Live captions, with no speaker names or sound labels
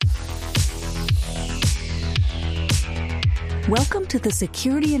Welcome to the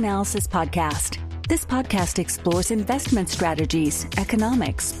Security Analysis Podcast. This podcast explores investment strategies,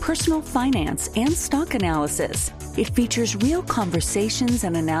 economics, personal finance, and stock analysis. It features real conversations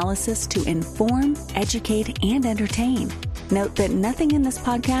and analysis to inform, educate, and entertain. Note that nothing in this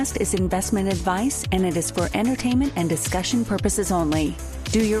podcast is investment advice, and it is for entertainment and discussion purposes only.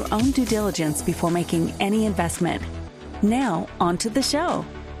 Do your own due diligence before making any investment. Now, on to the show.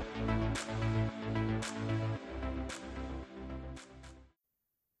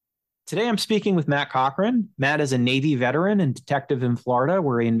 Today, I'm speaking with Matt Cochrane. Matt is a Navy veteran and detective in Florida,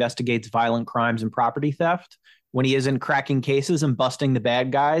 where he investigates violent crimes and property theft. When he isn't cracking cases and busting the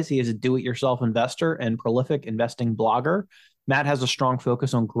bad guys, he is a do-it-yourself investor and prolific investing blogger. Matt has a strong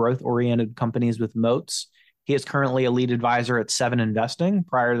focus on growth-oriented companies with Moats. He is currently a lead advisor at Seven Investing.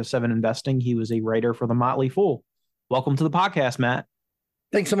 Prior to Seven Investing, he was a writer for The Motley Fool. Welcome to the podcast, Matt.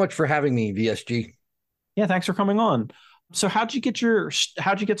 Thanks so much for having me, VSG. Yeah, thanks for coming on. So how'd you get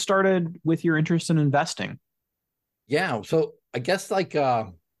started with your interest in investing? Yeah, so I guess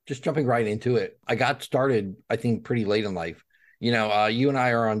just jumping right into it, I got started, I think, pretty late in life. You and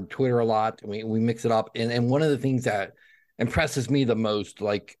I are on Twitter a lot. We mix it up. And one of the things that impresses me the most,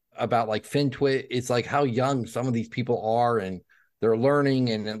 about FinTwit, is how young some of these people are, and they're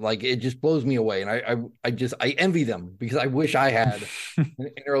learning, and it just blows me away. And I envy them, because I wish I had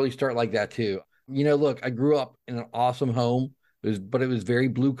an early start like that too. Look, I grew up in an awesome home, but it was very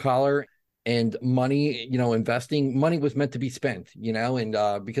blue collar, and money, investing, money was meant to be spent,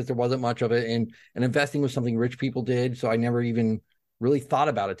 and because there wasn't much of it, and investing was something rich people did. So I never even really thought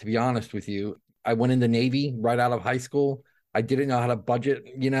about it, to be honest with you. I went in the Navy right out of high school. I didn't know how to budget.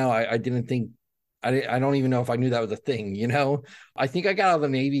 I didn't think, I don't even know if I knew that was a thing. I think I got out of the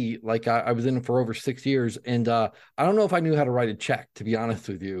Navy, I was in it for over 6 years, and I don't know if I knew how to write a check, to be honest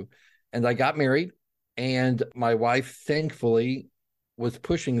with you. And I got married, and my wife, thankfully, was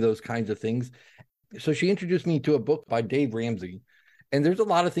pushing those kinds of things. So she introduced me to a book by Dave Ramsey. And there's a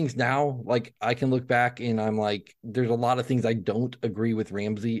lot of things now, I can look back and I'm there's a lot of things I don't agree with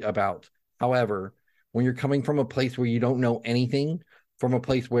Ramsey about. However, when you're coming from a place where you don't know anything, from a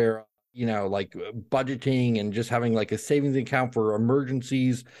place where, budgeting and just having a savings account for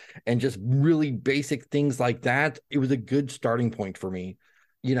emergencies and just really basic things like that, it was a good starting point for me.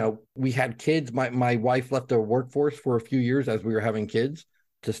 We had kids. My wife left the workforce for a few years as we were having kids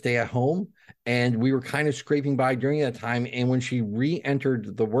to stay at home. And we were kind of scraping by during that time. And when she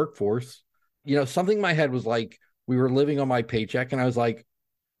re-entered the workforce, something in my head was we were living on my paycheck. And I was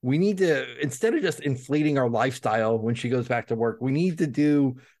we need to, instead of just inflating our lifestyle when she goes back to work, we need to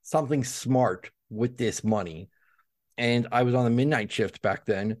do something smart with this money. And I was on the midnight shift back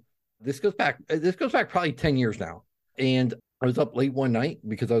then. This goes back probably 10 years now. And I was up late one night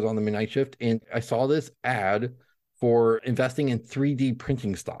because I was on the midnight shift, and I saw this ad for investing in 3D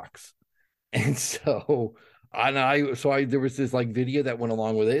printing stocks. And so there was this video that went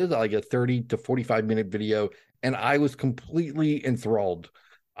along with it. It was a 30 to 45 minute video, and I was completely enthralled.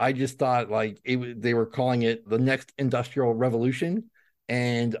 I just thought they were calling it the next industrial revolution.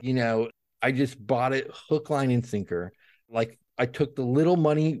 And, I just bought it hook, line, and sinker. I took the little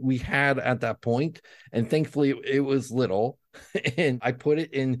money we had at that point, and thankfully it was little, and I put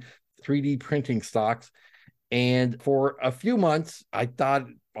it in 3D printing stocks. And for a few months, I thought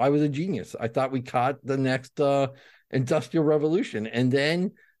I was a genius. I thought we caught the next industrial revolution. And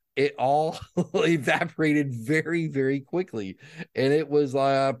then it all evaporated very, very quickly. And it was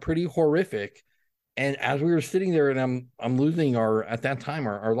pretty horrific. And as we were sitting there, and I'm losing at that time,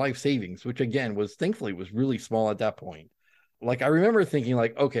 our life savings, which again thankfully was really small at that point. I remember thinking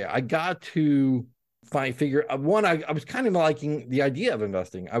okay, I got to figure one, I was kind of liking the idea of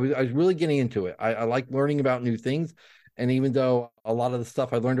investing. I was really getting into it. I like learning about new things. And even though a lot of the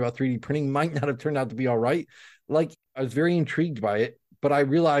stuff I learned about 3D printing might not have turned out to be all right, I was very intrigued by it. But I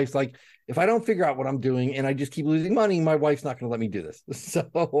realized if I don't figure out what I'm doing and I just keep losing money, my wife's not going to let me do this.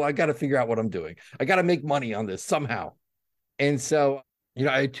 So I got to figure out what I'm doing. I got to make money on this somehow. And so,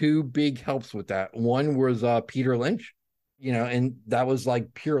 I had two big helps with that. One was Peter Lynch. And that was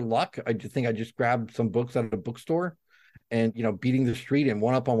pure luck. I think I just grabbed some books at a bookstore and, Beating the Street and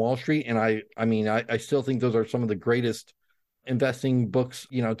One Up on Wall Street. And I still think those are some of the greatest investing books,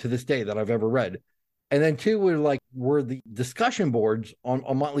 to this day that I've ever read. And then two were the discussion boards on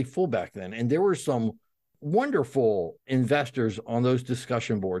Motley Fool back then. And there were some wonderful investors on those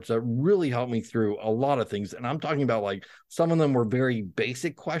discussion boards that really helped me through a lot of things. And I'm talking about some of them were very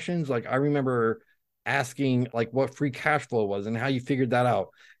basic questions. I remember asking what free cash flow was and how you figured that out.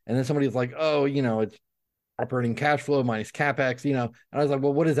 And then somebody was oh, it's operating cash flow minus capex, and I was like,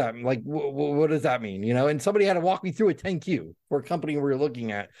 well, what does that mean? Like, what does that mean? And somebody had to walk me through a 10Q for a company we were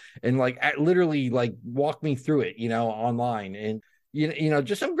looking at, and literally walk me through it, online. And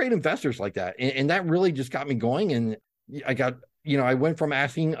just some great investors like that, and that really just got me going. And I went from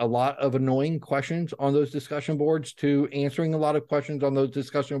asking a lot of annoying questions on those discussion boards to answering a lot of questions on those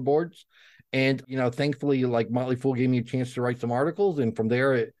discussion boards. And thankfully, Motley Fool gave me a chance to write some articles, and from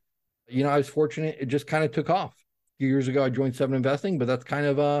there, I was fortunate. It just kind of took off. A few years ago, I joined Seven Investing, but that's kind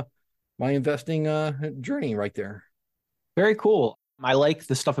of my investing journey right there. Very cool. I like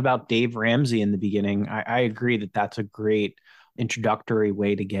the stuff about Dave Ramsey in the beginning. I agree that that's a great introductory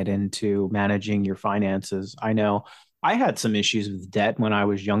way to get into managing your finances. I know I had some issues with debt when I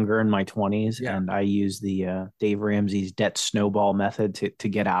was younger in my 20s, and I used the Dave Ramsey's debt snowball method to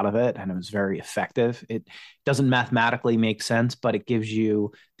get out of it, and it was very effective. It doesn't mathematically make sense, but it gives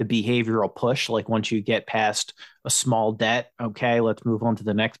you the behavioral push. Like once you get past a small debt, okay, let's move on to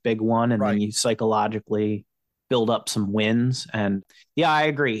the next big one, and then you psychologically build up some wins. And yeah, I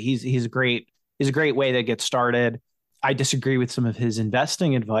agree. He's a great way to get started. I disagree with some of his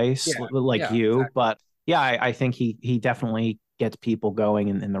investing advice, exactly. But yeah, I think he definitely gets people going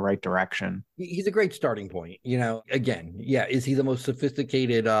in the right direction. He's a great starting point. Again, is he the most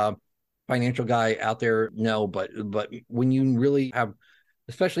sophisticated financial guy out there? No, but when you really have,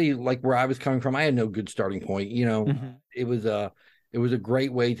 especially like where I was coming from, I had no good starting point. It was a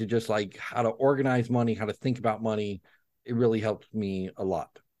great way to just how to organize money, how to think about money. It really helped me a lot.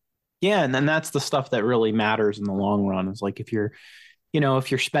 Yeah, and then that's the stuff that really matters in the long run. Is like if you're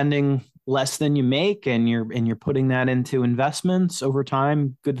spending less than you make and you're putting that into investments over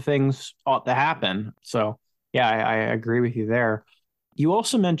time, good things ought to happen. So yeah, I agree with you there. You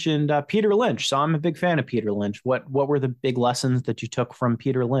also mentioned Peter Lynch. So I'm a big fan of Peter Lynch. What were the big lessons that you took from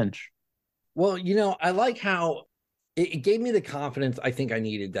Peter Lynch? Well, I like how it gave me the confidence I think I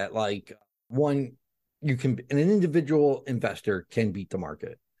needed that one, an individual investor can beat the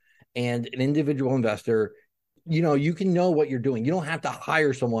market. And an individual investor, you can know what you're doing. You don't have to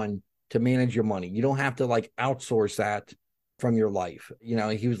hire someone to manage your money. You don't have to outsource that from your life.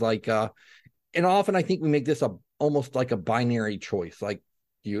 He was and often I think we make this almost like a binary choice. Do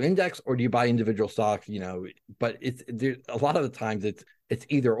you index or do you buy individual stocks? But a lot of the times it's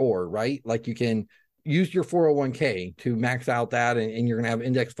either or, right? You can use your 401k to max out that and you're going to have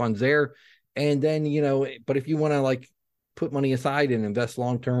index funds there. And then, but if you want to put money aside and invest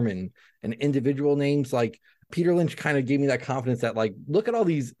long-term in individual names, Peter Lynch kind of gave me that confidence that look at all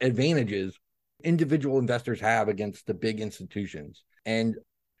these advantages individual investors have against the big institutions. And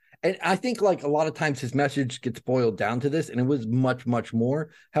I think a lot of times his message gets boiled down to this, and it was much, much more.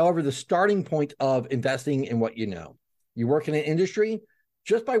 However, the starting point of investing in what you work in an industry,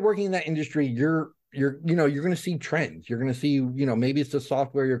 just by working in that industry, you're going to see trends. You're going to see, maybe it's the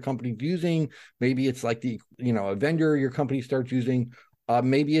software your company's using. Maybe it's a vendor your company starts using.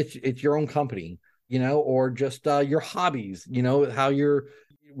 Maybe it's your own company, or just your hobbies,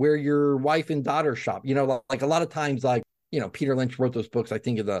 where your wife and daughter shop, a lot of times, Peter Lynch wrote those books, I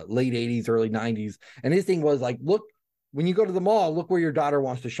think in the late 80s, early 90s. And his thing was look, when you go to the mall, look where your daughter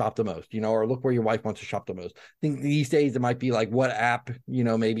wants to shop the most, or look where your wife wants to shop the most. I think these days it might be what app,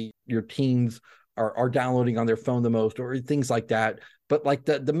 maybe your teens are downloading on their phone the most, or things like that. But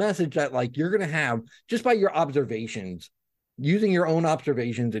the message that you're going to have just by your observations, using your own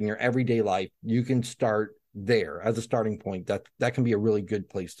observations in your everyday life, you can start there as a starting point. That can be a really good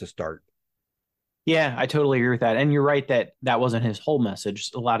place to start. Yeah, I totally agree with that. And you're right that wasn't his whole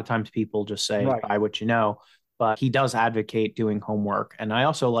message. A lot of times people just say, buy what you know, but he does advocate doing homework. And I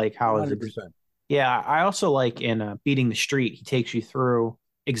also like how, 100%. I also like in Beating the Street, he takes you through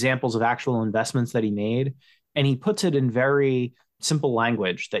examples of actual investments that he made, and he puts it in very simple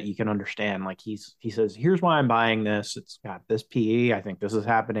language that you can understand. He says, here's why I'm buying this. It's got this PE. I think this is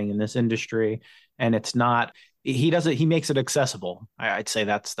happening in this industry. And it's not, he makes it accessible. I'd say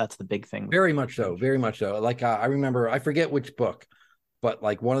that's the big thing. Very much so. Very much so. I remember, I forget which book, but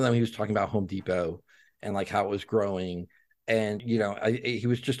one of them, he was talking about Home Depot and how it was growing. And, he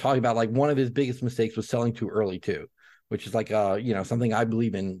was just talking about one of his biggest mistakes was selling too early too, which is something I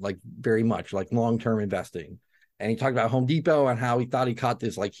believe in very much, long-term investing. And he talked about Home Depot and how he thought he caught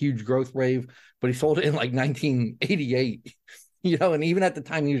this huge growth wave, but he sold it in 1988, and even at the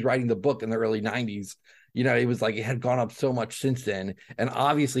time he was writing the book in the early 90s, it was it had gone up so much since then. And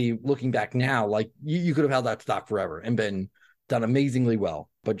obviously looking back now, you could have held that stock forever and been done amazingly well.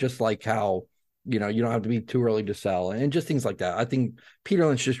 But just how, you don't have to be too early to sell and just things like that. I think Peter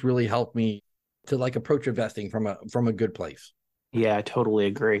Lynch just really helped me to approach investing from a good place. Yeah, I totally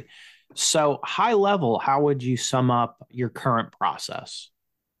agree. So, high level, how would you sum up your current process?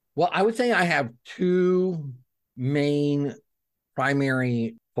 Well, I would say I have two main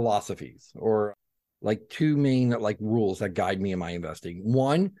primary philosophies, or like two main like rules that guide me in my investing.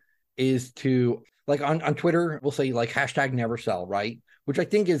 One is to, like, on Twitter, we'll say like hashtag never sell, right? Which I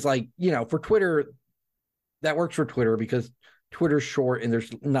think is like, for Twitter, that works for Twitter because Twitter's short and there's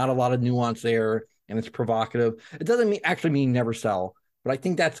not a lot of nuance there and it's provocative. It doesn't actually mean never sell, but I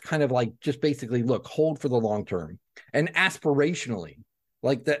think that's kind of like just basically, look, hold for the long term. And aspirationally,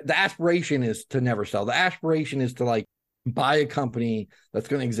 like the aspiration is to never sell. The aspiration is to like buy a company that's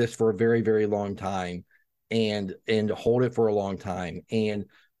going to exist for a very, very long time and hold it for a long time and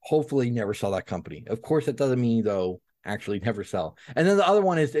hopefully never sell that company. Of course, that doesn't mean, though, actually never sell. And then the other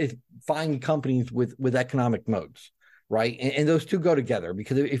one is find companies with economic moats, right? And those two go together,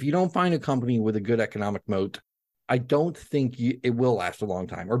 because if you don't find a company with a good economic moat, I don't think it will last a long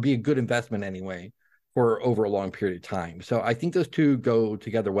time or be a good investment anyway for over a long period of time. So I think those two go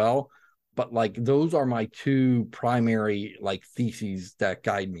together well. But like those are my two primary like theses that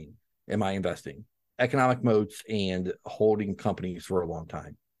guide me in my investing: economic moats and holding companies for a long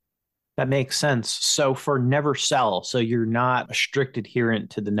time. That makes sense. So, for never sell, so you're not a strict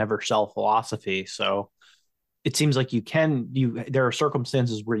adherent to the never sell philosophy. So, it seems like there are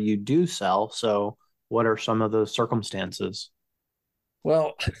circumstances where you do sell. So, what are some of those circumstances?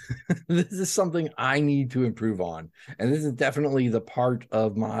 Well, this is something I need to improve on. And this is definitely the part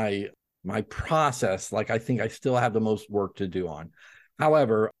of my process. Like, I think I still have the most work to do on.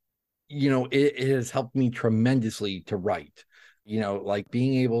 However, it has helped me tremendously to write. Like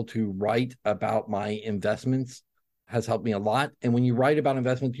being able to write about my investments has helped me a lot. And when you write about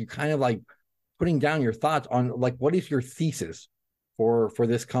investments, you kind of like putting down your thoughts on like, what is your thesis for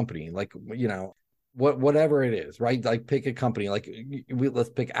this company? Like, whatever it is, right? Like pick a company, like let's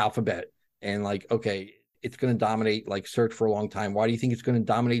pick Alphabet, and like, okay, it's going to dominate like search for a long time. Why do you think it's going to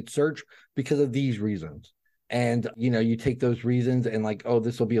dominate search? Because of these reasons. And, you take those reasons and like, oh,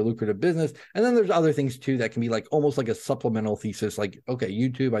 this will be a lucrative business. And then there's other things too that can be like almost like a supplemental thesis. Like, okay,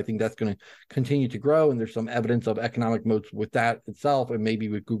 YouTube, I think that's going to continue to grow. And there's some evidence of economic moats with that itself and maybe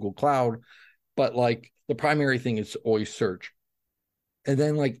with Google Cloud. But like the primary thing is always search. And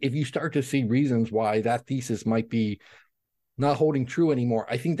then like, if you start to see reasons why that thesis might be not holding true anymore,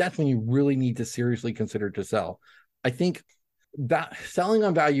 I think that's when you really need to seriously consider to sell. I think that selling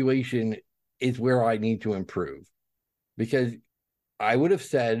on valuation is where I need to improve, because I would have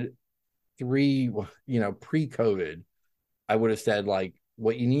said pre-COVID, I would have said like,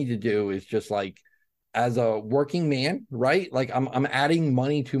 what you need to do is just like, as a working man, right? Like I'm adding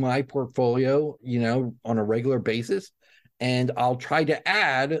money to my portfolio, on a regular basis. And I'll try to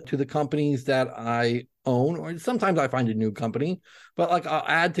add to the companies that I own, or sometimes I find a new company, but like I'll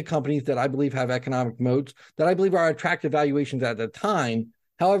add to companies that I believe have economic moats, that I believe are attractive valuations at the time.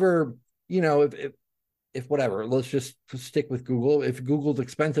 However, if whatever, let's just stick with Google. If Google's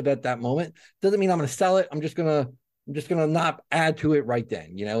expensive at that moment, doesn't mean I'm going to sell it. I'm just going to not add to it right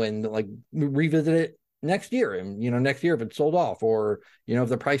then, and like revisit it next year. And, next year, if it's sold off, or, if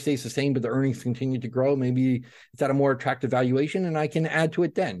the price stays the same, but the earnings continue to grow, maybe it's at a more attractive valuation and I can add to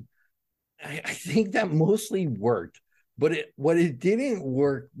it then. I think that mostly worked, but what it didn't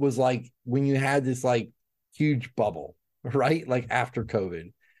work was like when you had this like huge bubble, right? Like after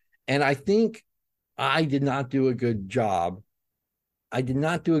COVID. And I think I did not do a good job. I did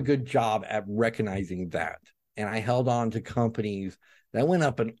not do a good job at recognizing that. And I held on to companies that went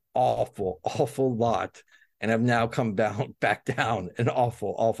up an awful, awful lot and have now come back down an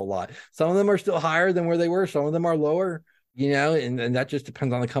awful, awful lot. Some of them are still higher than where they were. Some of them are lower, and that just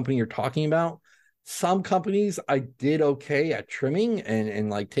depends on the company you're talking about. Some companies I did okay at trimming and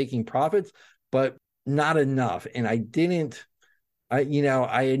like taking profits, but not enough. And I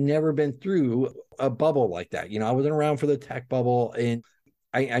had never been through a bubble like that. I wasn't around for the tech bubble, and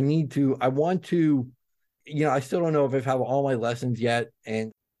I want to, I still don't know if I've have all my lessons yet.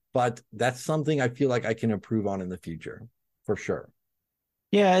 But that's something I feel like I can improve on in the future for sure.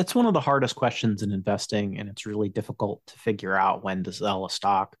 Yeah, it's one of the hardest questions in investing, and it's really difficult to figure out when to sell a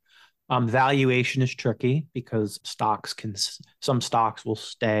stock. Valuation is tricky because some stocks will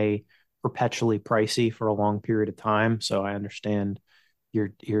stay perpetually pricey for a long period of time. So I understand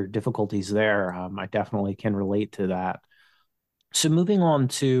your difficulties there. I definitely can relate to that. So moving on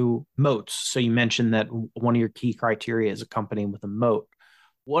to moats. So you mentioned that one of your key criteria is a company with a moat.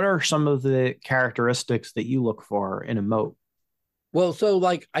 What are some of the characteristics that you look for in a moat? Well, so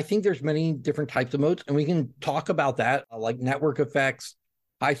like I think there's many different types of moats, and we can talk about that, like network effects,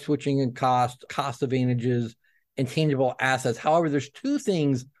 high switching and cost advantages, intangible assets. However, there's two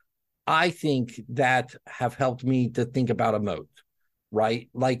things I think that have helped me to think about a moat, right?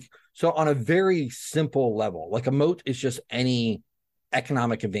 Like, so on a very simple level, like a moat is just any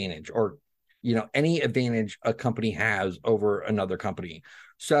economic advantage or, any advantage a company has over another company.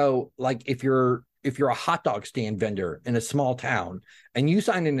 So like if you're a hot dog stand vendor in a small town and you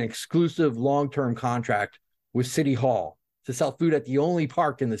sign an exclusive long-term contract with City Hall to sell food at the only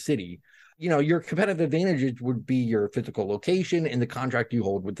park in the city, your competitive advantage would be your physical location and the contract you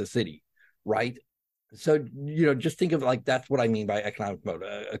hold with the city, right? So, just think of like, that's what I mean by economic moat,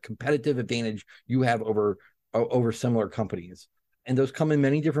 a competitive advantage you have over similar companies. And those come in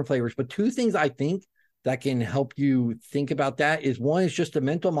many different flavors. But two things I think that can help you think about that is, one is just a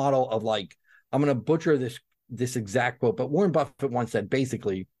mental model of like, I'm going to butcher this exact quote, but Warren Buffett once said,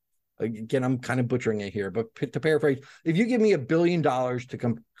 basically, again, I'm kind of butchering it here, but to paraphrase, if you give me $1 billion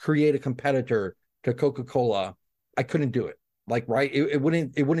to create a competitor to Coca-Cola, I couldn't do it. Like, right? It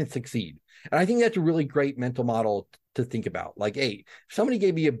wouldn't succeed. And I think that's a really great mental model to think about. Like, hey, if somebody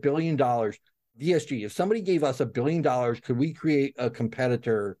gave me $1 billion, VSG, if somebody gave us $1 billion, could we create a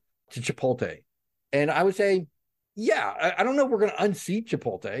competitor to Chipotle? And I would say, yeah, I don't know if we're going to unseat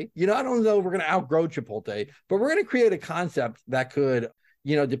Chipotle. I don't know if we're going to outgrow Chipotle, but we're going to create a concept that could,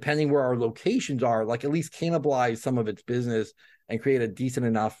 depending where our locations are, like at least cannibalize some of its business and create a decent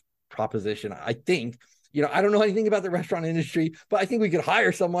enough proposition. I think, I don't know anything about the restaurant industry, but I think we could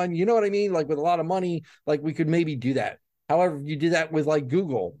hire someone, you know what I mean? Like with a lot of money, like we could maybe do that. However, you do that with like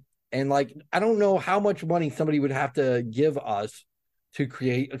Google, and like, I don't know how much money somebody would have to give us to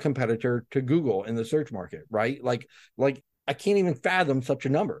create a competitor to Google in the search market, right? Like I can't even fathom such a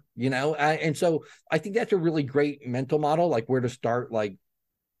number, and so I think that's a really great mental model, like where to start. Like,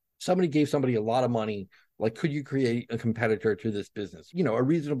 somebody gave somebody a lot of money, like, could you create a competitor to this business, a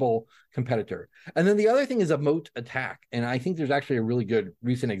reasonable competitor? And then the other thing is a moat attack. And I think there's actually a really good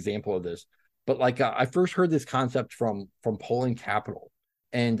recent example of this. But like, I first heard this concept from Poland Capital.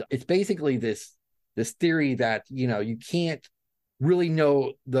 And it's basically this theory that, you can't really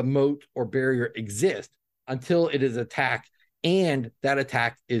know the moat or barrier exists until it is attacked and that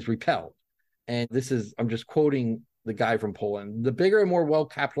attack is repelled. And I'm just quoting the guy from Poland. The bigger and more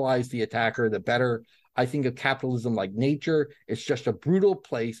well-capitalized the attacker, the better. I think of capitalism like nature. It's just a brutal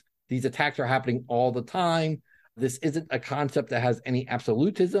place. These attacks are happening all the time. This isn't a concept that has any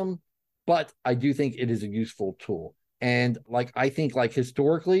absolutism, but I do think it is a useful tool. And like, I think like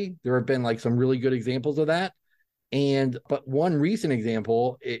historically, there have been like some really good examples of that. But one recent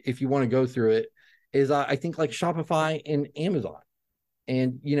example, if you want to go through it, is I think like Shopify and Amazon.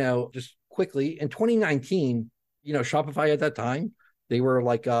 And, just quickly, in 2019, Shopify at that time, they were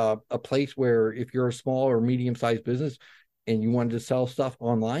like a place where if you're a small or medium-sized business and you wanted to sell stuff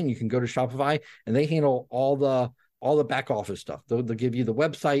online, you can go to Shopify and they handle all the back office stuff. They'll give you the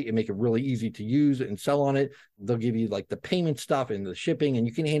website and make it really easy to use and sell on it. They'll give you like the payment stuff and the shipping, and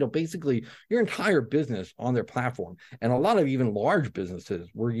you can handle basically your entire business on their platform. And a lot of even large businesses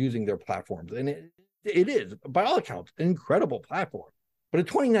were using their platforms. And it is, by all accounts, an incredible platform. But in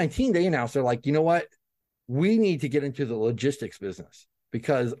 2019, they announced, they're like, you know what? We need to get into the logistics business,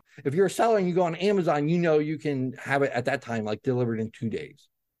 because if you're a seller and you go on Amazon, you can have it at that time, like delivered in 2 days.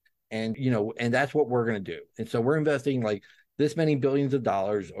 And, and that's what we're going to do. And so we're investing like this many billions of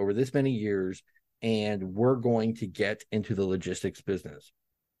dollars over this many years, and we're going to get into the logistics business.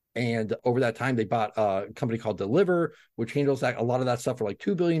 And over that time, they bought a company called Deliver, which handles a lot of that stuff for like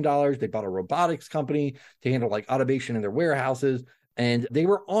 $2 billion. They bought a robotics company to handle like automation in their warehouses. And they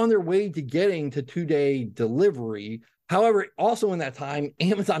were on their way to getting to 2-day delivery. However, also in that time,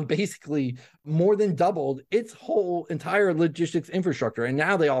 Amazon basically more than doubled its whole entire logistics infrastructure. And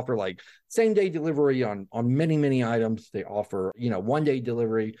now they offer like same-day delivery on many, many items. They offer, 1-day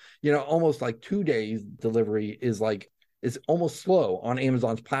delivery, almost like 2 days delivery is almost slow on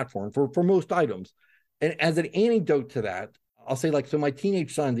Amazon's platform for most items. And as an anecdote to that, I'll say so my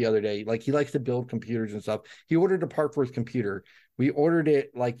teenage son the other day, he likes to build computers and stuff. He ordered a part for his computer. We ordered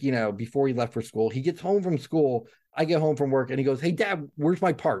it before he left for school. He gets home from school. I get home from work and he goes, "Hey Dad, where's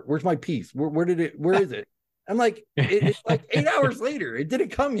my part? Where's my piece? Where is it?" I'm like, it's like 8 hours later. It didn't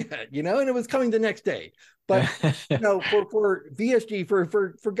come yet, and it was coming the next day. But for VSG,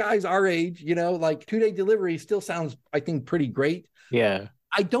 for guys our age, 2-day delivery still sounds, I think, pretty great. Yeah.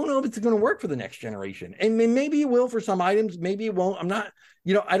 I don't know if it's going to work for the next generation. And maybe it will for some items. Maybe it won't. I'm not,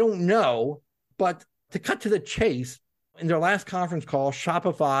 I don't know. But to cut to the chase, in their last conference call,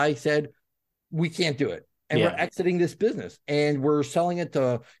 Shopify said, we can't do it. And we're exiting this business. And we're selling it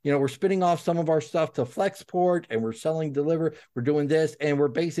to, we're spinning off some of our stuff to Flexport, and we're selling Deliver. We're doing this. And we're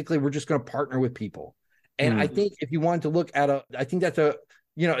just going to partner with people. And I think if you wanted to look at I think that's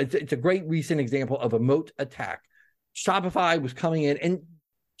it's a great recent example of a moat attack. Shopify was coming in, and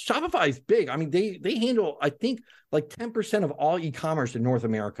Shopify is big. I mean, they handle, I think, like 10% of all e-commerce in North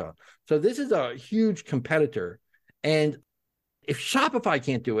America. So this is a huge competitor. And if Shopify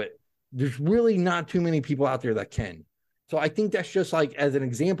can't do it, there's really not too many people out there that can. So I think that's just like, as an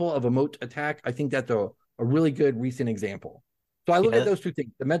example of a moat attack, I think that's a really good recent example. So I look at those two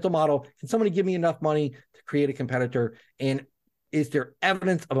things: the mental model. Can somebody give me enough money to create a competitor? And is there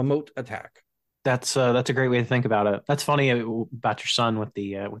evidence of a moat attack? That's a great way to think about it. That's funny about your son with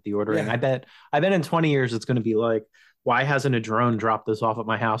the ordering. Yeah. I bet in 20 years it's going to be like, why hasn't a drone dropped this off at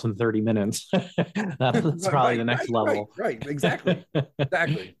my house in 30 minutes? That's probably the next level. Right. Exactly.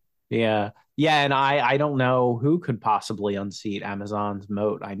 Exactly. Yeah. Yeah. And I don't know who could possibly unseat Amazon's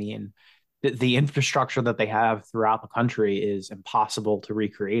moat. I mean, the infrastructure that they have throughout the country is impossible to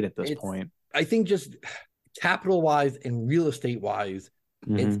recreate at this point. I think just capital wise and real estate wise,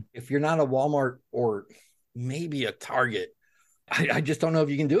 if you're not a Walmart or maybe a Target, I just don't know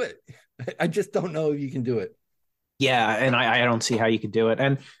if you can do it. I just don't know if you can do it. Yeah, and I don't see how you could do it.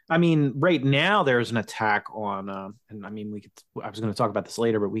 And I mean, right now there's an attack on, and I mean, I was going to talk about this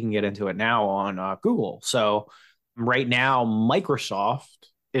later, but we can get into it now on Google. So right now, Microsoft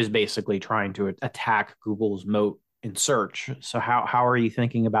is basically trying to attack Google's moat in search. So how are you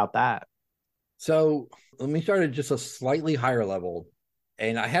thinking about that? So let me start at just a slightly higher level.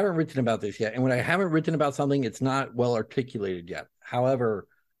 And I haven't written about this yet. And when I haven't written about something, it's not well articulated yet. However,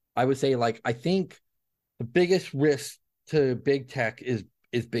 I would say, like, I think the biggest risk to big tech is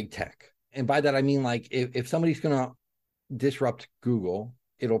big tech. And by that, I mean, like, if somebody's going to disrupt Google,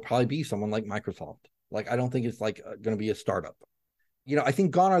 it'll probably be someone like Microsoft. Like, I don't think it's like going to be a startup. I think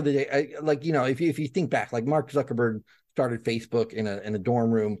gone are the day, like, if you think back, like Mark Zuckerberg started Facebook in a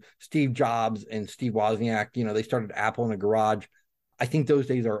dorm room, Steve Jobs and Steve Wozniak, they started Apple in a garage. I think those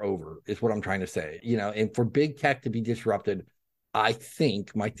days are over, is what I'm trying to say. And for big tech to be disrupted, I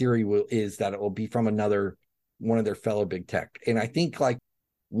think my theory is that it will be from one of their fellow big tech. And I think, like,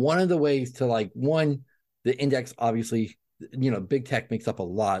 one of the ways to, like, the index, obviously, big tech makes up a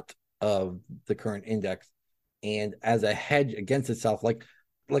lot of the current index. And as a hedge against itself,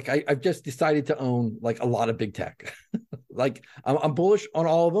 I've just decided to own, like, a lot of big tech. Like, I'm bullish on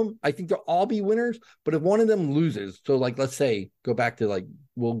all of them. I think they'll all be winners. But if one of them loses, so, like, let's say, go back to, like,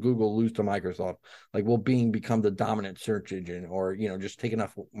 will Google lose to Microsoft? Like, will Bing become the dominant search engine, or, just take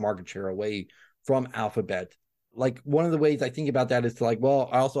enough market share away from Alphabet? Like, one of the ways I think about that is to, like, well,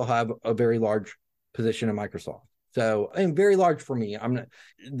 I also have a very large position in Microsoft. So, and very large for me.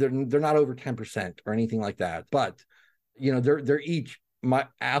 They're not over 10% or anything like that. But, they're each, my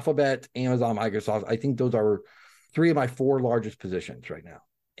Alphabet, Amazon, Microsoft. I think those are three of my four largest positions right now.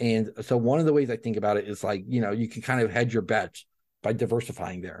 And so one of the ways I think about it is, like, you can kind of hedge your bets by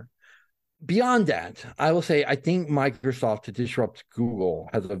diversifying there. Beyond that, I will say, I think Microsoft, to disrupt Google,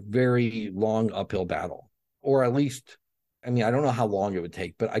 has a very long uphill battle, or at least, I mean, I don't know how long it would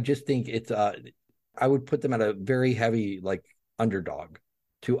take, but I just think I would put them at a very heavy, like, underdog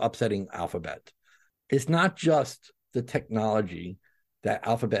to upsetting Alphabet. It's not just the technology that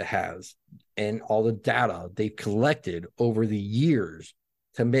Alphabet has and all the data they've collected over the years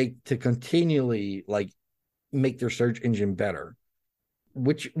to continually, like, make their search engine better,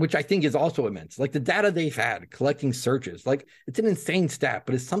 which I think is also immense. Like, the data they've had collecting searches, like, it's an insane stat,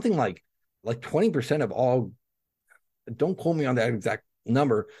 but it's something like 20% of all, don't quote me on that exact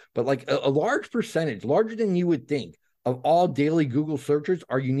number, but like a large percentage, larger than you would think, of all daily Google searches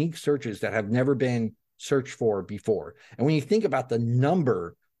are unique searches that have never been searched for before. And when you think about the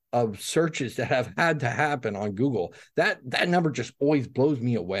number of searches that have had to happen on Google, that number just always blows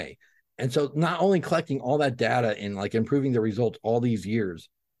me away. And so not only collecting all that data and, like, improving the results all these years,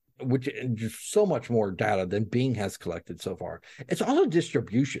 which is just so much more data than Bing has collected so far. It's also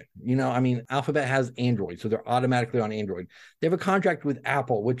distribution. I mean, Alphabet has Android, so they're automatically on Android. They have a contract with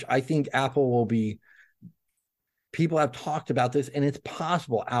Apple, which I think Apple will be. People have talked about this, and it's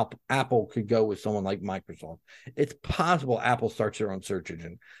possible Apple could go with someone like Microsoft. It's possible Apple starts their own search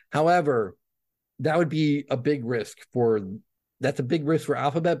engine. However, that would be a big risk that's a big risk for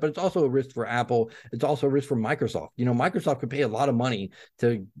Alphabet, but it's also a risk for Apple. It's also a risk for Microsoft. Microsoft could pay a lot of money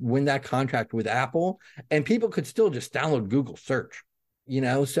to win that contract with Apple, and people could still just download Google search,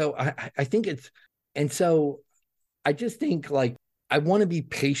 So I think and so I just think, like, I want to be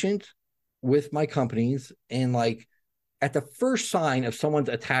patient with my companies, and, like, at the first sign of someone's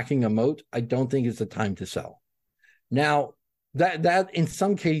attacking a moat, I don't think it's the time to sell. Now, that in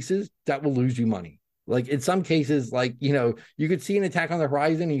some cases, that will lose you money. Like, in some cases, like, you could see an attack on the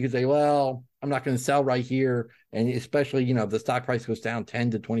horizon and you could say, well, I'm not going to sell right here. And especially, if the stock price goes down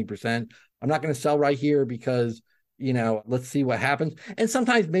 10 to 20%, I'm not going to sell right here because, let's see what happens. And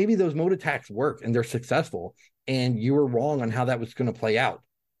sometimes maybe those moat attacks work and they're successful and you were wrong on how that was going to play out.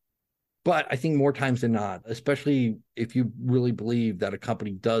 But I think more times than not, especially if you really believe that a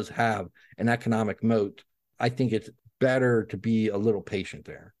company does have an economic moat, I think it's better to be a little patient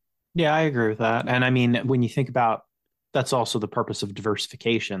there. Yeah, I agree with that. And I mean, when you think about that's also the purpose of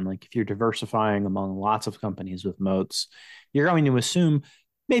diversification. Like if you're diversifying among lots of companies with moats, you're going to assume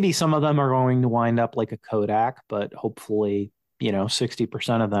maybe some of them are going to wind up like a Kodak, but hopefully,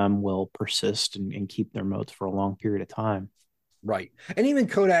 60% of them will persist and keep their moats for a long period of time. Right. And even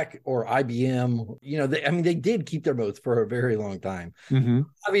Kodak or IBM, they did keep their moats for a very long time. Mm-hmm.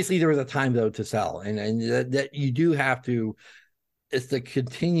 Obviously, there was a time, though, to sell. And that you do have to, it's the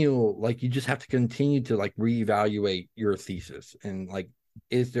continual, like, you just have to continue to, like, reevaluate your thesis. And, like,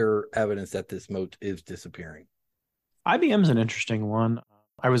 is there evidence that this moat is disappearing? IBM's an interesting one.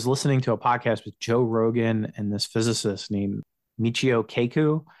 I was listening to a podcast with Joe Rogan and this physicist named Michio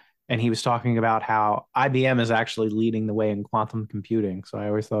Kaku, and he was talking about how IBM is actually leading the way in quantum computing. So I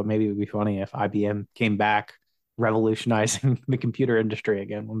always thought maybe it would be funny if IBM came back revolutionizing the computer industry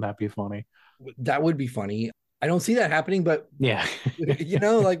again. Wouldn't that be funny? That would be funny. I don't see that happening, but yeah,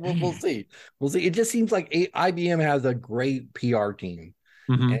 we'll see. We'll see. It just seems like IBM has a great PR team.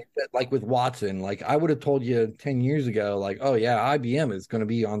 Mm-hmm. And like with Watson, like I would have told you 10 years ago, like, oh yeah, IBM is going to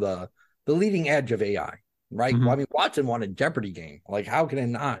be on the leading edge of AI, right? Mm-hmm. Well, I mean, Watson won a Jeopardy game. Like, how can it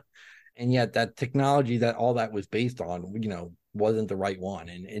not? And yet that technology that all that was based on, wasn't the right one.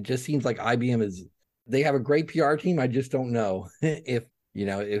 And it just seems like IBM they have a great PR team. I just don't know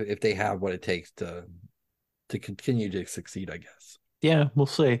if they have what it takes to continue to succeed, I guess. Yeah, we'll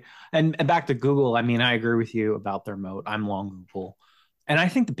see. And back to Google, I mean, I agree with you about their moat. I'm long Google. And I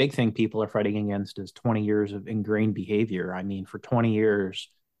think the big thing people are fighting against is 20 years of ingrained behavior. I mean, for 20 years,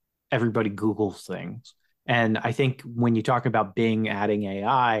 everybody Googles things. And I think when you talk about Bing adding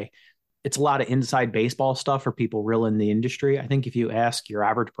AI, it's a lot of inside baseball stuff for people real in the industry. I think if you ask your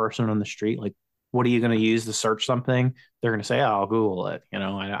average person on the street, like, what are you going to use to search something? They're going to say, oh, I'll Google it. And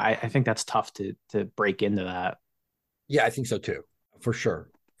I think that's tough to break into that. Yeah, I think so too. For sure.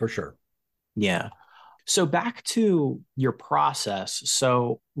 For sure. Yeah. So back to your process.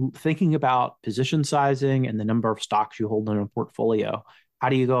 So thinking about position sizing and the number of stocks you hold in a portfolio, how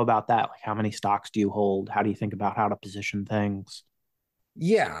do you go about that? Like how many stocks do you hold? How do you think about how to position things?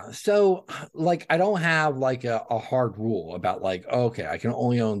 Yeah. So like, I don't have like a hard rule about like, okay, I can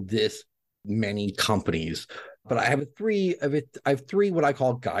only own this many companies, but I have three what I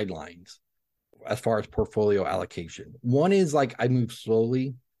call guidelines as far as portfolio allocation. One is like, I move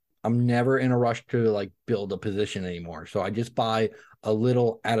slowly. I'm never in a rush to like build a position anymore. So I just buy a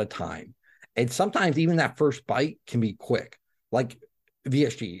little at a time. And sometimes even that first bite can be quick. Like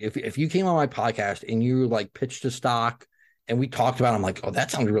VSG, if you came on my podcast and you like pitched a stock and we talked about it, I'm like, oh, that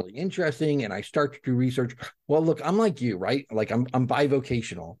sounds really interesting. And I start to do research. Well, look, I'm like you, right? Like I'm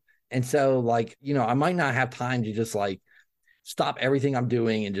bivocational. And so like, I might not have time to just like stop everything I'm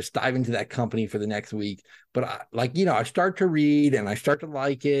doing and just dive into that company for the next week. But I start to read and I start to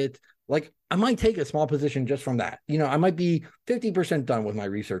like it. Like I might take a small position just from that. I might be 50% done with my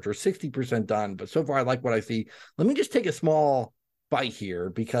research or 60% done, but so far I like what I see. Let me just take a small bite here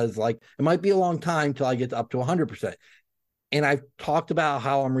because like it might be a long time till I get up to 100%. And I've talked about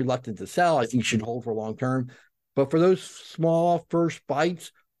how I'm reluctant to sell. I think you should hold for long term. But for those small first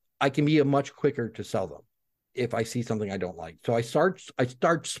bites, I can be much quicker to sell them if I see something I don't like. So I start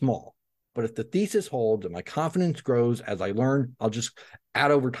small, but if the thesis holds and my confidence grows as I learn, I'll just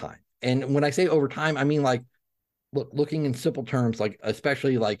add over time. And when I say over time, I mean like, looking in simple terms, like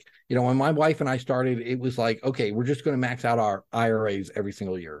especially like, when my wife and I started, it was like, okay, we're just going to max out our IRAs every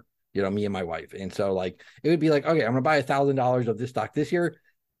single year, me and my wife. And so like, it would be like, okay, I'm going to buy $1,000 of this stock this year.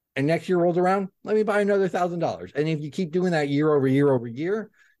 And next year rolls around, let me buy another $1,000. And if you keep doing that year over year over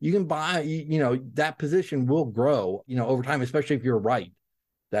year, you can buy, that position will grow, over time, especially if you're right,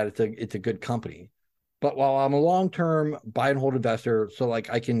 that it's a good company. But while I'm a long-term buy and hold investor, so like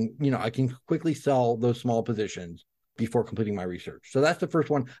I can quickly sell those small positions before completing my research. So that's the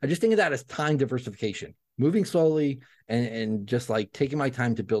first one. I just think of that as time diversification, moving slowly and just like taking my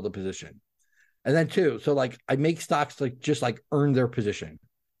time to build a position. And then two, so like I make stocks like just like earn their position.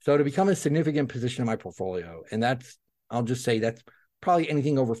 So to become a significant position in my portfolio, and I'll just say that's probably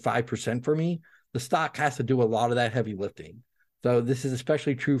anything over 5% for me, the stock has to do a lot of that heavy lifting. So this is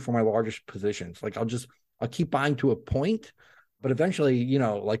especially true for my largest positions. Like I'll keep buying to a point, But eventually,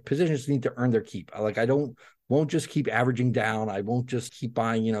 like positions need to earn their keep. Like won't just keep averaging down. I won't just keep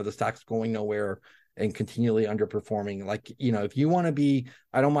buying, the stock's going nowhere and continually underperforming. Like, if you want to be,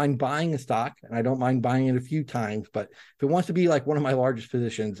 I don't mind buying a stock and I don't mind buying it a few times, but if it wants to be like one of my largest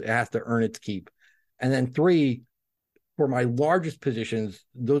positions, it has to earn its keep. And then 3, for my largest positions,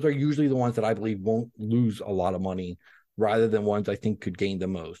 those are usually the ones that I believe won't lose a lot of money rather than ones I think could gain the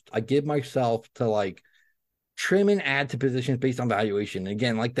most. I give myself to like trim and add to positions based on valuation.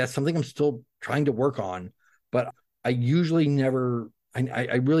 Again, like that's something I'm still trying to work on, but I usually never,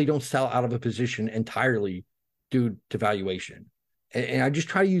 I really don't sell out of a position entirely due to valuation. And I just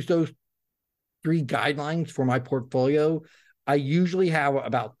try to use those 3 guidelines for my portfolio. I usually have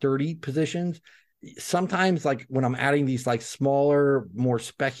about 30 positions. Sometimes like when I'm adding these like smaller, more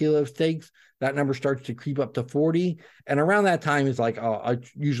speculative stakes, that number starts to creep up to 40. And around that time is like, I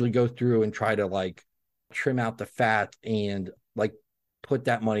usually go through and try to like trim out the fat and like put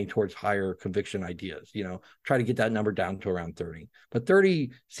that money towards higher conviction ideas, try to get that number down to around 30. But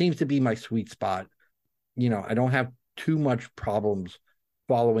 30 seems to be my sweet spot. I don't have too much problems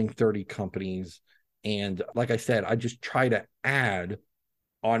following 30 companies. And like I said, I just try to add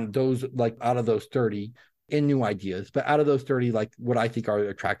on those, like out of those 30 in new ideas, but out of those 30, like what I think are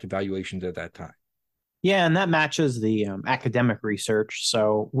attractive valuations at that time. Yeah, and that matches the academic research.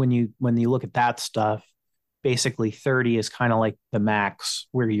 So when you look at that stuff, basically 30 is kind of like the max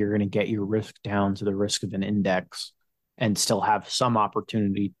where you're going to get your risk down to the risk of an index and still have some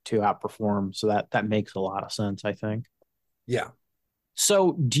opportunity to outperform. So that makes a lot of sense, I think. Yeah.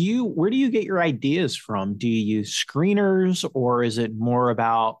 So where do you get your ideas from? Do you use screeners, or is it more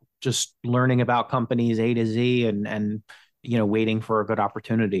about just learning about companies A to Z and waiting for a good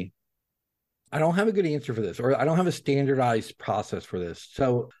opportunity? I don't have a good answer for this, or I don't have a standardized process for this.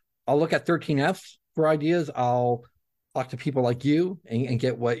 So I'll look at 13Fs for ideas. I'll talk to people like you and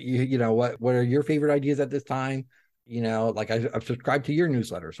get what what are your favorite ideas at this time? Like I've subscribed to your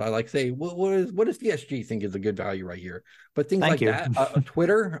newsletter. So I like say, what does VSG think is a good value right here? But things Thank like you. that,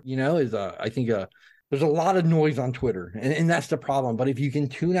 Twitter, is I think there's a lot of noise on Twitter, and that's the problem. But if you can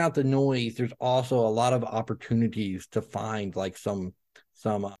tune out the noise, there's also a lot of opportunities to find like some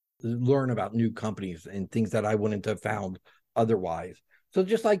learn about new companies and things that I wouldn't have found otherwise. So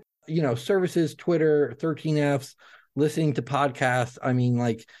just like, services, Twitter, 13Fs, listening to podcasts. I mean,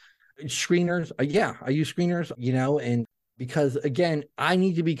 like screeners. Yeah, I use screeners, and because again, I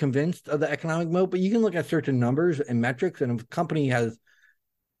need to be convinced of the economic moat, but you can look at certain numbers and metrics. And if a company has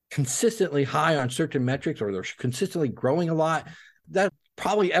consistently high on certain metrics, or they're consistently growing a lot, that's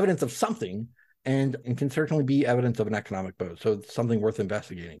probably evidence of something, and can certainly be evidence of an economic moat. So it's something worth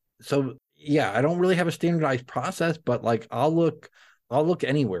investigating. So yeah, I don't really have a standardized process, but like I'll look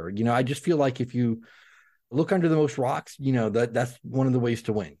anywhere. I just feel like if you look under the most rocks, that's one of the ways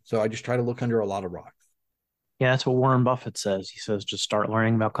to win. So I just try to look under a lot of rocks. Yeah, that's what Warren Buffett says. He says just start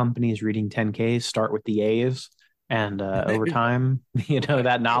learning about companies, reading 10Ks, start with the A's, and over time,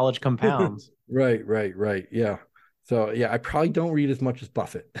 that knowledge compounds. Right. Yeah. So yeah, I probably don't read as much as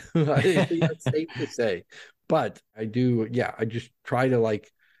Buffett. I think that's safe to say, but I do. Yeah, I just try to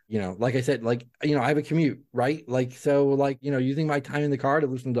like I said, like, I have a commute, right? Like, so like, using my time in the car to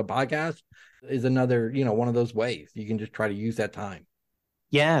listen to a podcast is another, one of those ways you can just try to use that time.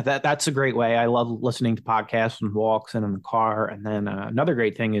 Yeah, that's a great way. I love listening to podcasts and walks and in the car. And then another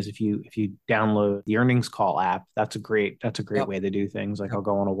great thing is if you download the earnings call app, that's a great Yep. way to do things. Like Yep. I'll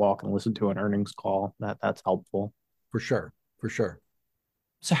go on a walk and listen to an earnings call. That's helpful. For sure.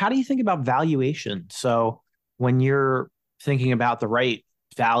 So how do you think about valuation? So when you're thinking about the right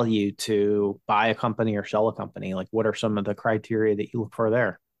value to buy a company or sell a company, like what are some of the criteria that you look for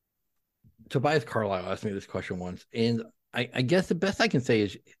there? Tobias Carlisle asked me this question once, and I guess the best I can say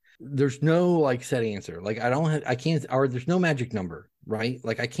is there's no like set answer. Like I can't, or there's no magic number, right?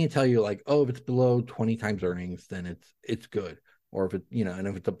 Like I can't tell you like, oh, if it's below 20 times earnings, then it's good. Or if it, and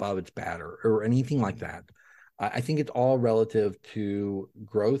if it's above, it's bad, or anything like that. I think it's all relative to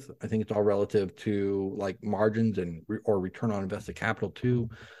growth. I think it's all relative to like margins or return on invested capital too.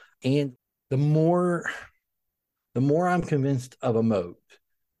 And the more I'm convinced of a moat,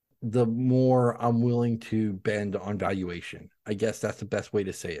 the more I'm willing to bend on valuation. I guess that's the best way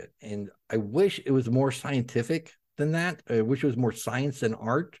to say it. And I wish it was more scientific than that. I wish it was more science than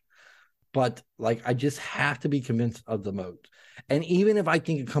art. But like, I just have to be convinced of the moat. And even if I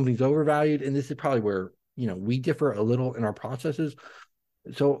think a company's overvalued, and this is probably where, we differ a little in our processes.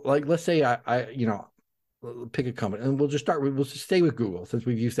 So like, let's say I pick a company, and we'll just stay with Google since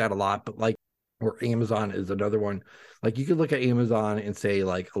we've used that a lot, but like, or Amazon is another one. Like you could look at Amazon and say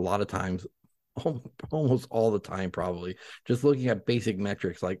like a lot of times, almost all the time, probably just looking at basic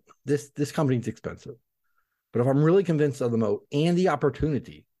metrics like this company's expensive. But if I'm really convinced of the moat and the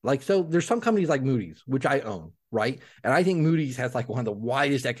opportunity, like, so there's some companies like Moody's, which I own, right? And I think Moody's has like one of the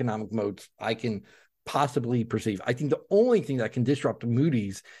widest economic moats I can possibly perceive. I think the only thing that can disrupt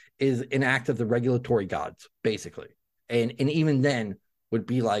Moody's is an act of the regulatory gods, basically. And even then would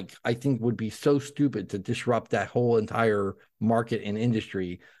be like, I think would be so stupid to disrupt that whole entire market and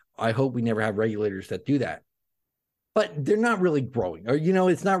industry. I hope we never have regulators that do that. But they're not really growing, or,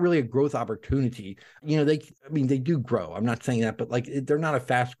 it's not really a growth opportunity. They do grow. I'm not saying that, but like, they're not a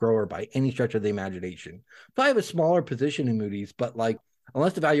fast grower by any stretch of the imagination. So I have a smaller position in Moody's, but like,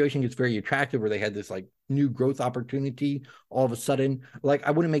 unless the valuation gets very attractive, where they had this like new growth opportunity all of a sudden, like,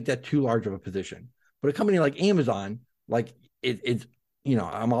 I wouldn't make that too large of a position. But a company like Amazon, like it's,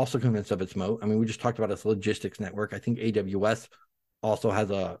 I'm also convinced of its moat. I mean, we just talked about its logistics network. I think AWS also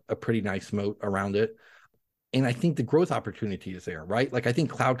has a pretty nice moat around it. And I think the growth opportunity is there, right? Like, I think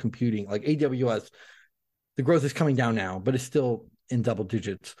cloud computing, like AWS, the growth is coming down now, but it's still in double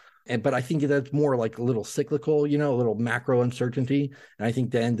digits. But I think that's more like a little cyclical, a little macro uncertainty. And I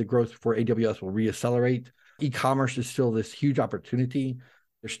think then the growth for AWS will reaccelerate. E-commerce is still this huge opportunity.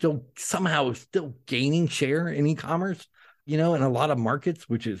 They're still somehow gaining share in e-commerce, in a lot of markets,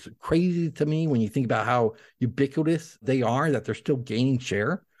 which is crazy to me when you think about how ubiquitous they are, that they're still gaining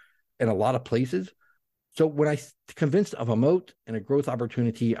share in a lot of places. So when I'm convinced of a moat and a growth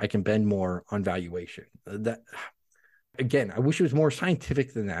opportunity, I can bend more on valuation. That, again, I wish it was more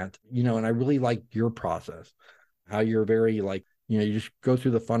scientific than that, and I really like your process, how you're very like, you just go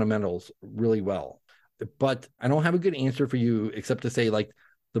through the fundamentals really well. But I don't have a good answer for you except to say, like,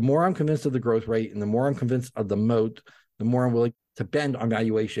 the more I'm convinced of the growth rate and the more I'm convinced of the moat, the more I'm willing to bend on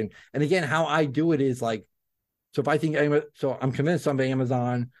valuation. And again, how I do it is like, so if I think, so I'm convinced of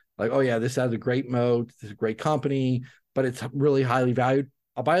Amazon, like, oh yeah, this has a great moat, this is a great company, but it's really highly valued,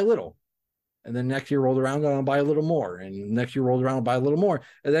 I'll buy a little. And then next year rolled around and I'll buy a little more. And next year rolled around, I'll buy a little more.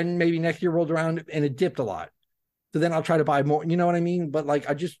 And then maybe next year rolled around and it dipped a lot. So then I'll try to buy more, you know what I mean? But like,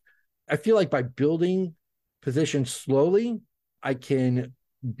 I feel like by building positions slowly, I can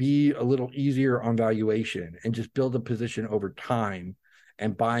be a little easier on valuation and just build a position over time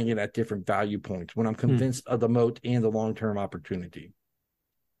and buying it at different value points when I'm convinced of the moat and the long-term opportunity.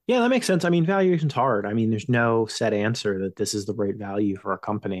 Yeah, that makes sense. I mean, valuation's hard. I mean, there's no set answer that this is the right value for a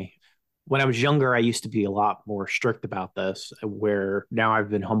company. When I was younger, I used to be a lot more strict about this, where now I've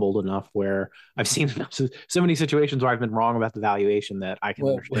been humbled enough where I've seen so many situations where I've been wrong about the valuation that I can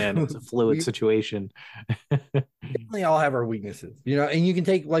understand it's a fluid situation. Definitely all have our weaknesses, and you can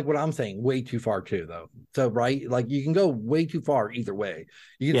take, like what I'm saying, way too far too, though. So, right, like you can go way too far either way.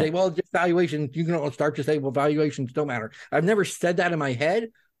 You can say, well, just valuation, you can start to say, well, valuations don't matter. I've never said that in my head,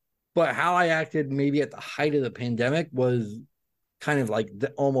 but how I acted maybe at the height of the pandemic was kind of like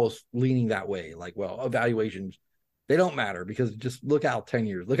almost leaning that way. Like, well, evaluations, they don't matter because just look out 10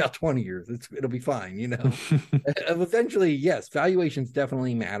 years, look out 20 years. It'll be fine, Eventually, yes, valuations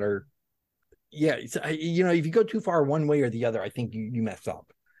definitely matter. Yeah. If you go too far one way or the other, I think you mess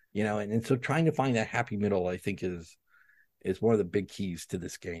up, and so trying to find that happy middle, I think is one of the big keys to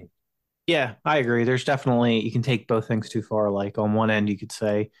this game. Yeah, I agree. There's definitely, you can take both things too far. Like on one end, you could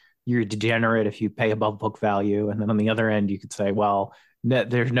say you're a degenerate if you pay above book value. And then on the other end, you could say, well,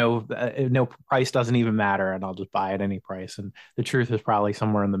 there's no price doesn't even matter and I'll just buy at any price. And the truth is probably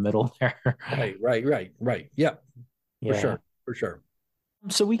somewhere in the middle there. Right. Yeah, for sure.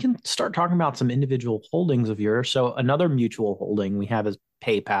 So we can start talking about some individual holdings of yours. So another mutual holding we have is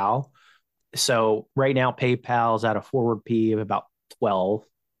PayPal. So right now, PayPal is at a forward P of about 12.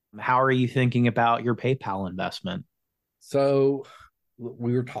 How are you thinking about your PayPal investment? So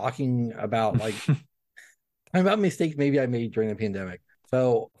we were talking about about mistakes maybe I made during the pandemic.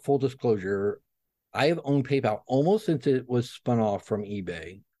 So full disclosure, I have owned PayPal almost since it was spun off from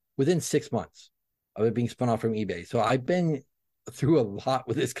eBay, within 6 months of it being spun off from eBay. So I've been through a lot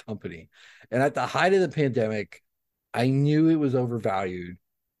with this company. And at the height of the pandemic, I knew it was overvalued,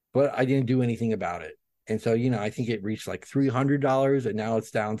 but I didn't do anything about it. And so, I think it reached like $300 and now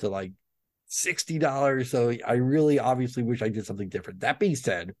it's down to like $60. So I really obviously wish I did something different. That being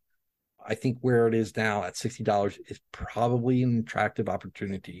said, I think where it is now at $60 is probably an attractive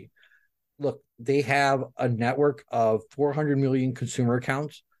opportunity. Look, they have a network of 400 million consumer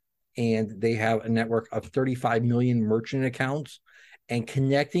accounts, and they have a network of 35 million merchant accounts. And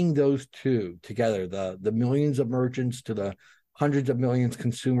connecting those two together, the millions of merchants to the hundreds of millions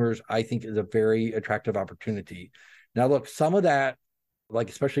consumers, I think is a very attractive opportunity. Now, look, some of that, like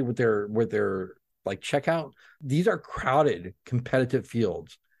especially with their like checkout, these are crowded, competitive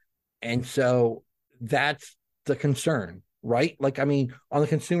fields. And so that's the concern, right? Like, I mean, on the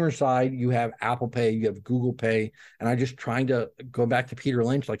consumer side, you have Apple Pay, you have Google Pay, and I'm just trying to go back to Peter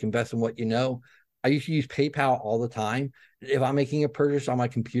Lynch, like invest in what you know. I used to use PayPal all the time. If I'm making a purchase on my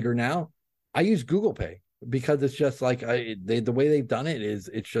computer now, I use Google Pay because it's just like the way they've done it is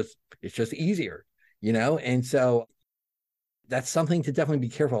it's just easier, you know? And so that's something to definitely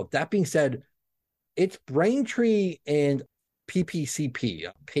be careful of. That being said, it's Braintree and PPCP,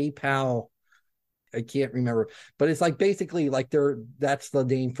 PayPal. I can't remember, but it's like basically like that's the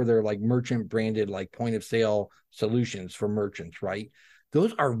name for their like merchant branded like point of sale solutions for merchants, right?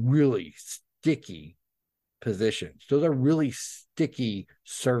 Those are really sticky positions. Those are really sticky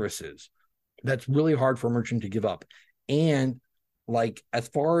services. That's really hard for a merchant to give up. And like as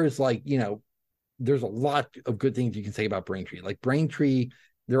far as like, you know, there's a lot of good things you can say about Braintree. Like Braintree,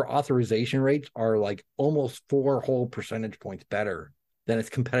 their authorization rates are like almost 4 whole percentage points better than its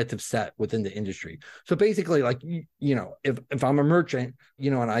competitive set within the industry. So basically, like, you know, if I'm a merchant, you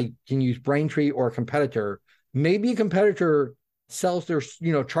know, and I can use Braintree or a competitor, maybe a competitor sells their,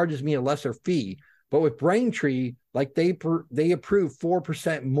 you know, charges me a lesser fee. But with Braintree, like they approve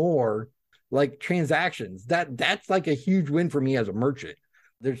 4% more like transactions. That's like a huge win for me as a merchant.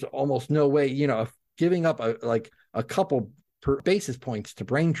 There's almost no way, you know, giving up a couple basis points to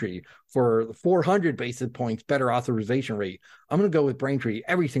Braintree for 400 basis points better authorization rate. I'm going to go with Braintree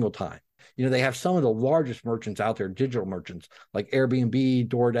every single time. You know, they have some of the largest merchants out there, digital merchants like Airbnb,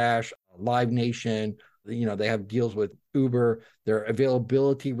 DoorDash, Live Nation. You know, they have deals with Uber. Their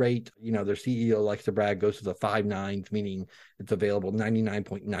availability rate, you know, their CEO likes to brag, goes to the 5 nines, meaning it's available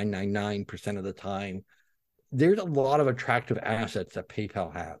 99.999% of the time. There's a lot of attractive assets that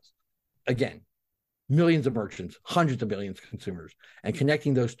PayPal has. Again, millions of merchants, hundreds of millions of consumers, and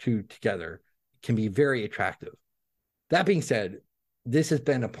connecting those two together can be very attractive. That being said, this has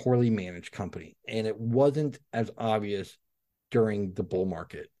been a poorly managed company, and it wasn't as obvious during the bull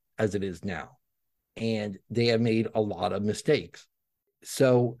market as it is now. And they have made a lot of mistakes.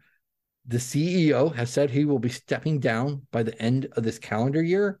 So the CEO has said he will be stepping down by the end of this calendar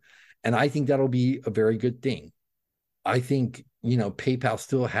year. And I think that'll be a very good thing. I think, you know, PayPal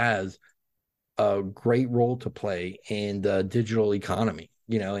still has a great role to play in the digital economy,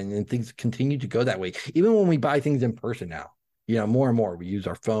 you know, and things continue to go that way. Even when we buy things in person now, you know, more and more we use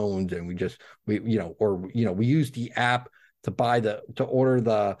our phones and we use the app to order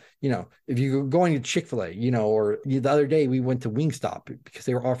the, you know, if you're going to Chick-fil-A, you know, or the other day we went to Wingstop because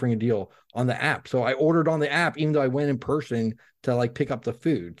they were offering a deal on the app. So I ordered on the app, even though I went in person to like pick up the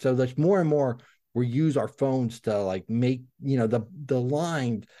food. So there's more and more we use our phones to like make, you know, the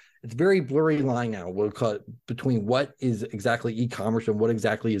line, it's very blurry line now, we'll call it, between what is exactly e-commerce and what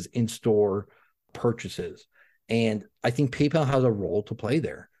exactly is in-store purchases. And I think PayPal has a role to play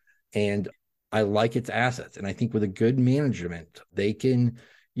there. And I like its assets. And I think with a good management, they can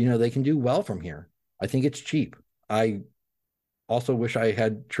do well from here. I think it's cheap. I also wish I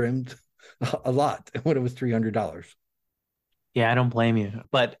had trimmed a lot when it was $300. Yeah, I don't blame you.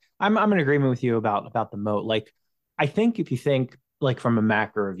 But I'm in agreement with you about the moat. Like, I think if you think like from a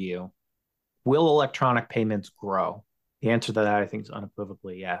macro view, will electronic payments grow? The answer to that, I think, is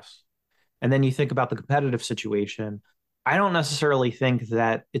unequivocally yes. And then you think about the competitive situation. I don't necessarily think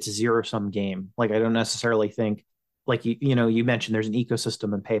that it's a zero-sum game. Like, I don't necessarily think, like, you mentioned there's an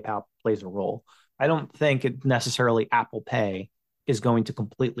ecosystem and PayPal plays a role. I don't think it necessarily Apple Pay is going to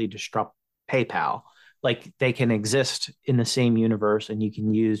completely disrupt PayPal. Like, they can exist in the same universe and you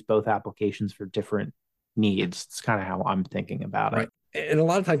can use both applications for different needs. It's kind of how I'm thinking about it. Right. And a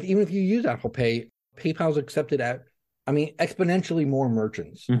lot of times, even if you use Apple Pay, PayPal's accepted at, I mean, exponentially more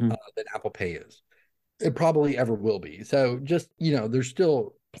merchants than Apple Pay is. It probably ever will be. So just, you know, there's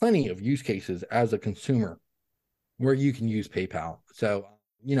still plenty of use cases as a consumer where you can use PayPal. So,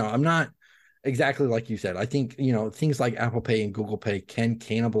 you know, I'm not exactly like you said. I think, you know, things like Apple Pay and Google Pay can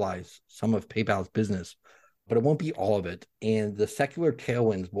cannibalize some of PayPal's business, but it won't be all of it. And the secular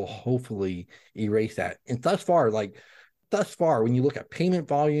tailwinds will hopefully erase that. And thus far, when you look at payment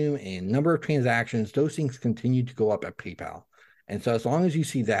volume and number of transactions, those things continue to go up at PayPal. And so as long as you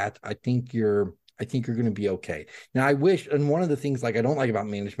see that, I think you're going to be okay. Now, I wish, and one of the things like I don't like about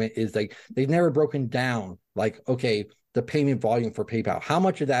management is like they've never broken down like, okay, the payment volume for PayPal. How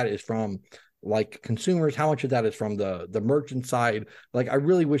much of that is from like consumers? How much of that is from the merchant side? Like, I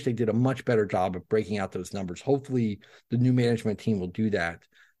really wish they did a much better job of breaking out those numbers. Hopefully the new management team will do that.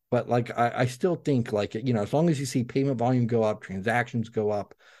 But like, I still think like, you know, as long as you see payment volume go up, transactions go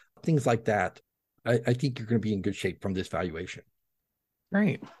up, things like that, I think you're going to be in good shape from this valuation.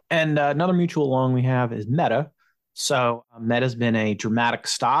 Great. And another mutual long we have is Meta, So Meta's been a dramatic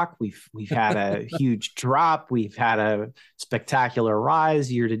stock. We've had a huge drop. We've had a spectacular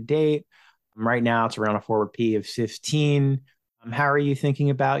rise year to date. Right now, it's around a forward P of 15. How are you thinking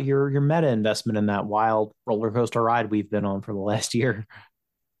about your Meta investment in that wild roller coaster ride we've been on for the last year?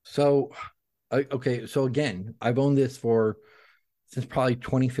 So, okay. So again, I've owned this since probably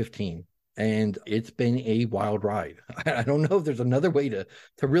 2015, and it's been a wild ride. I don't know if there's another way to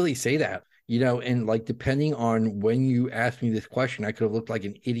really say that, and like depending on when you asked me this question, I could have looked like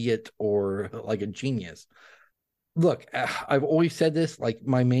an idiot or like a genius. Look, I've always said this, like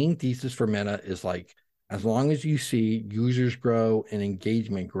my main thesis for Meta is like, as long as you see users grow and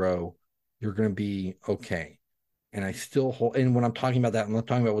engagement grow, you're going to be okay. And I still hold, and when I'm talking about that, I'm not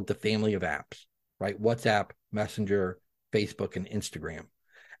talking about with the family of apps, right? WhatsApp, Messenger, Facebook, and Instagram.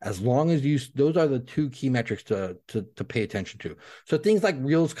 As long as those are the two key metrics to pay attention to. So things like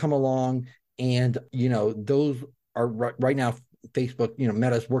Reels come along, and those are right now. Facebook,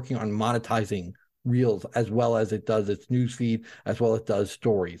 Meta's working on monetizing Reels as well as it does its newsfeed, as well as it does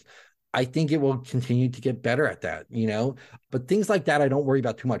stories. I think it will continue to get better at that, but things like that, I don't worry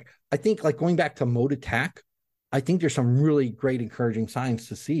about too much. I think like going back to mode attack, I think there's some really great encouraging signs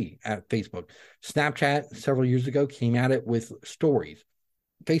to see at Facebook. Snapchat several years ago came at it with stories.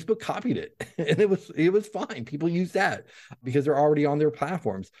 Facebook copied it and it was fine. People use that because they're already on their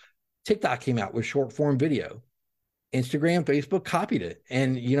platforms. TikTok came out with short form video. Instagram, Facebook copied it.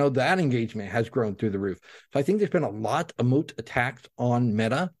 And, that engagement has grown through the roof. So I think there's been a lot of moat attacks on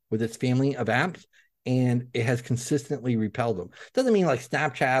Meta with its family of apps, and it has consistently repelled them. Doesn't mean like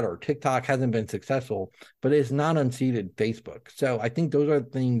Snapchat or TikTok hasn't been successful, but it's not unseated Facebook. So I think those are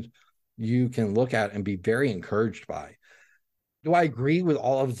things you can look at and be very encouraged by. Do I agree with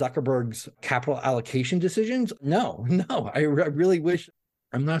all of Zuckerberg's capital allocation decisions? No. I really wish.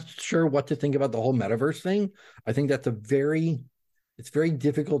 I'm not sure what to think about the whole metaverse thing. I think it's very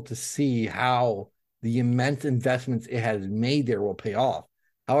difficult to see how the immense investments it has made there will pay off.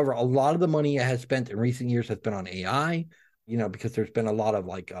 However, a lot of the money it has spent in recent years has been on AI, because there's been a lot of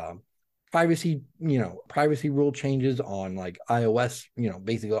like privacy rule changes on like iOS,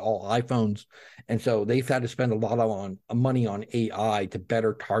 basically all iPhones. And so they've had to spend a lot on money on AI to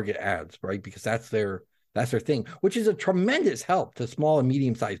better target ads, right? Because that's their thing, which is a tremendous help to small and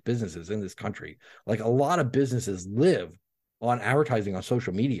medium-sized businesses in this country. Like a lot of businesses live on advertising on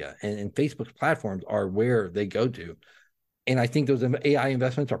social media, and Facebook's platforms are where they go to. And I think those AI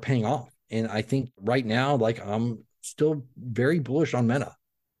investments are paying off. And I think right now, like I'm still very bullish on Meta.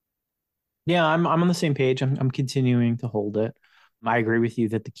 Yeah, I'm on the same page. I'm continuing to hold it. I agree with you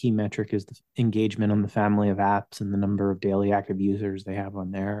that the key metric is the engagement on the family of apps and the number of daily active users they have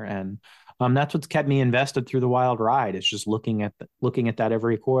on there. And that's what's kept me invested through the wild ride. It's just looking at that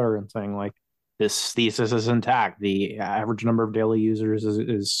every quarter and saying like, this thesis is intact. The average number of daily users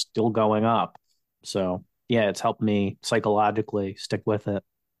is still going up. So yeah, it's helped me psychologically stick with it.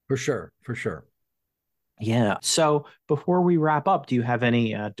 For sure. Yeah. So before we wrap up, do you have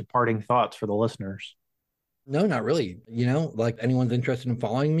any departing thoughts for the listeners? No, not really. Like anyone's interested in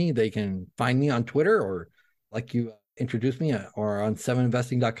following me, they can find me on Twitter or like you introduced me or on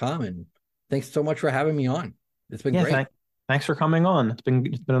 7investing.com. And thanks so much for having me on. It's been great. Thanks for coming on. It's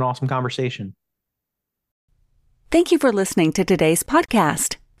been an awesome conversation. Thank you for listening to today's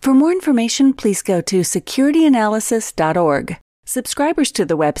podcast. For more information, please go to securityanalysis.org. Subscribers to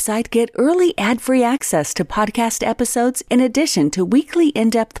the website get early ad-free access to podcast episodes in addition to weekly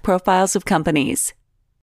in-depth profiles of companies.